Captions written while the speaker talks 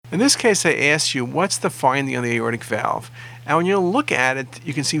In this case, I asked you, what's the finding on the aortic valve? And when you look at it,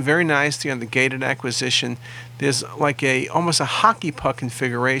 you can see very nicely on the gated acquisition, there's like almost a hockey puck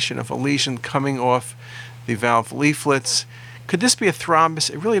configuration of a lesion coming off the valve leaflets. Could this be a thrombus?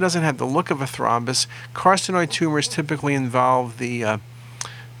 It really doesn't have the look of a thrombus. Carcinoid tumors typically involve the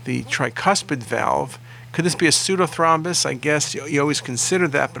tricuspid valve. Could this be a pseudothrombus? I guess you always consider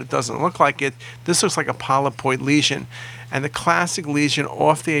that, but it doesn't look like it. This looks like a polypoid lesion. And the classic lesion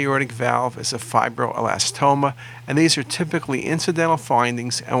off the aortic valve is a fibroelastoma, and these are typically incidental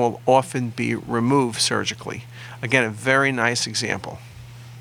findings and will often be removed surgically. Again, a very nice example.